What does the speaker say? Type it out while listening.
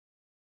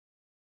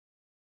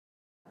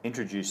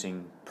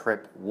Introducing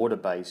Prep Water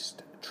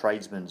Based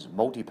Tradesman's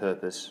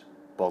Multi-Purpose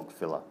Bog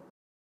Filler.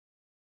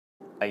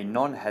 A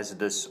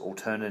non-hazardous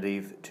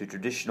alternative to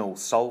traditional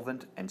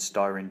solvent and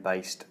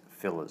styrene-based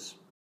fillers.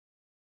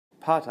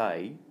 Part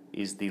A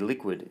is the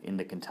liquid in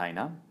the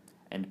container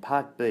and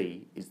Part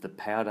B is the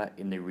powder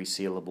in the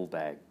resealable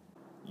bag.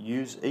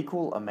 Use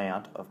equal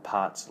amount of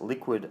parts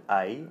liquid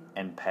A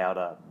and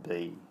powder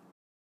B.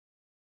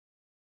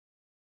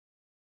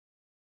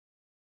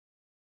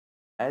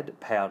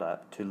 Add powder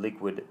to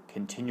liquid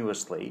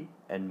continuously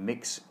and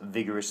mix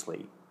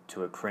vigorously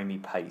to a creamy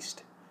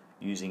paste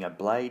using a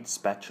blade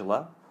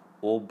spatula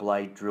or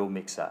blade drill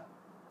mixer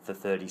for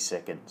 30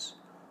 seconds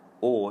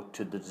or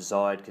to the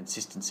desired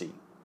consistency.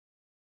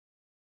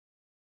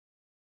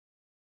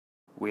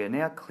 We are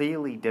now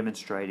clearly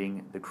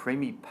demonstrating the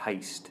creamy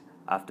paste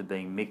after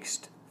being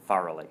mixed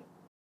thoroughly.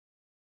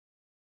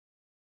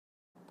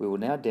 We will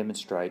now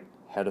demonstrate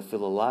how to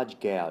fill a large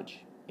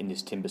gouge in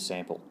this timber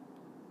sample,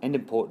 and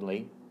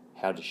importantly,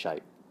 how to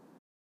shape.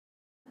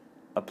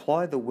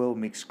 Apply the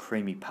well-mixed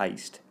creamy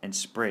paste and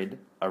spread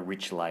a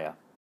rich layer.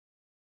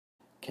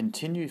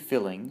 Continue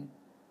filling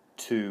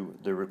to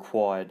the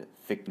required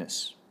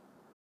thickness.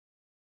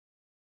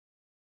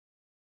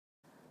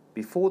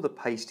 Before the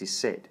paste is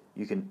set,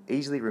 you can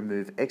easily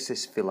remove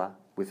excess filler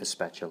with a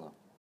spatula.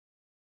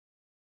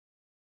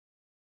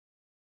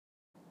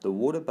 The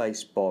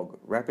water-based bog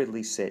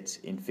rapidly sets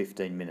in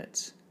 15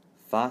 minutes,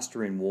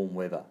 faster in warm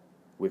weather,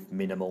 with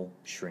minimal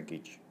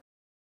shrinkage.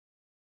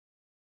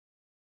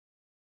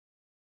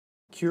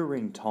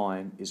 Curing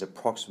time is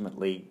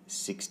approximately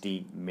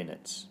 60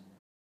 minutes.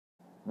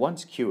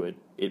 Once cured,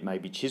 it may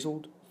be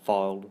chiselled,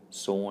 filed,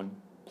 sawn,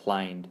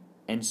 planed,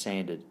 and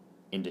sanded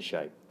into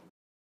shape.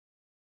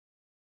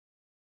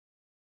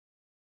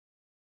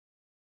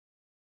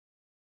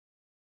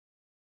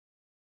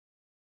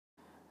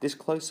 This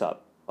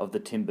close-up of the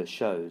timber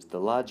shows the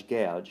large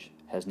gouge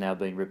has now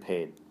been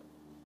repaired.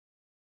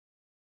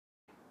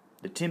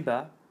 The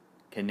timber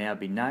can now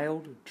be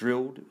nailed,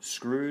 drilled,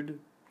 screwed,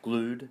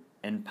 glued,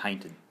 and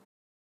painted.